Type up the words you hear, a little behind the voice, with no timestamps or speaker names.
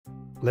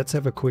Let's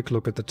have a quick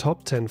look at the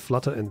top 10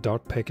 Flutter and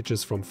Dart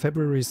packages from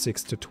February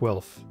 6 to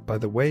 12. By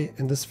the way,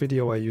 in this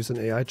video I use an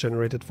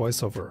AI-generated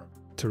voiceover.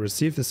 To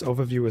receive this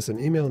overview as an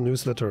email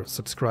newsletter,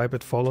 subscribe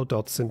at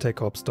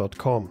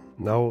follow.syntachops.com.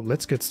 Now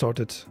let's get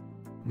started.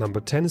 Number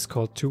 10 is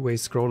called Two-Way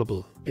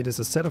Scrollable. It is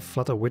a set of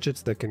Flutter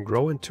widgets that can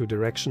grow in two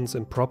directions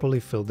and properly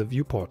fill the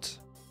viewport.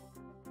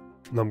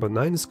 Number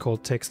 9 is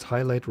called Text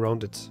Highlight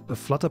Rounded, a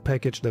Flutter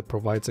package that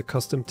provides a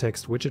custom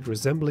text widget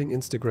resembling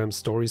Instagram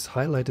Stories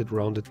highlighted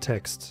rounded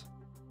text.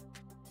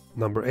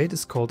 Number 8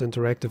 is called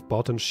Interactive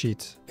Button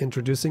Sheet,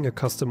 introducing a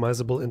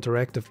customizable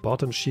interactive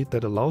button sheet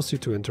that allows you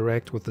to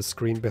interact with the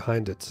screen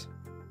behind it.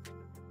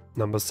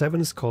 Number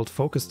 7 is called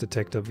Focus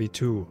Detector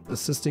V2,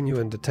 assisting you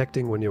in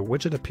detecting when your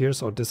widget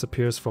appears or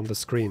disappears from the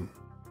screen.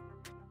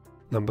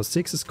 Number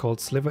 6 is called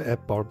Sliver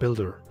App Bar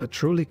Builder, a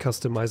truly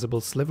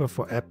customizable sliver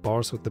for app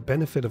bars with the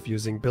benefit of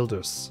using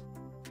builders.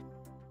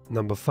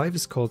 Number 5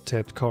 is called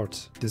Tabbed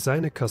Cart.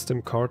 Design a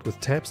custom cart with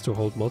tabs to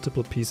hold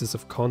multiple pieces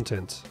of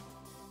content.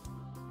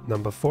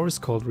 Number 4 is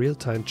called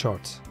Real-Time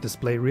Chart.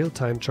 Display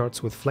real-time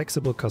charts with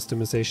flexible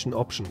customization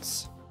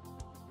options.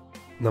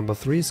 Number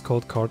 3 is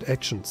called Cart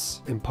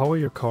Actions. Empower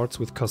your carts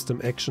with custom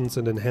actions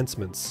and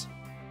enhancements.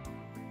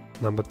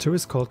 Number 2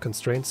 is called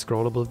Constrained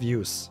Scrollable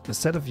Views. A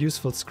set of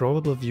useful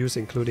scrollable views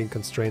including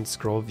Constrained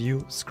Scroll View,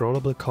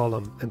 Scrollable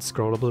Column, and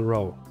Scrollable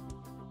Row.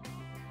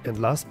 And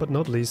last but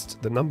not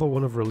least, the number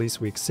 1 of release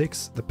week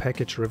 6, the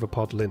package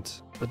Riverpod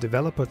Lint, a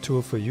developer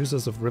tool for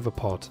users of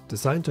Riverpod,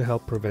 designed to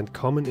help prevent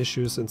common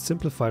issues and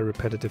simplify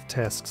repetitive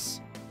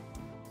tasks.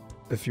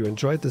 If you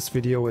enjoyed this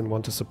video and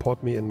want to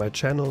support me and my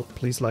channel,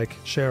 please like,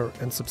 share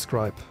and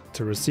subscribe.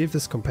 To receive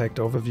this compact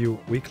overview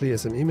weekly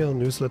as an email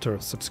newsletter,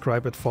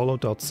 subscribe at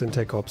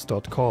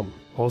follow.syntachops.com.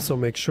 Also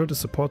make sure to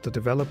support the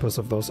developers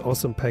of those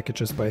awesome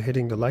packages by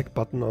hitting the like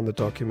button on the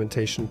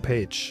documentation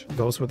page.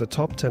 Those were the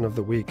top 10 of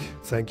the week.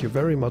 Thank you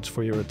very much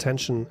for your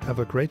attention, have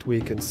a great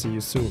week and see you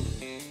soon.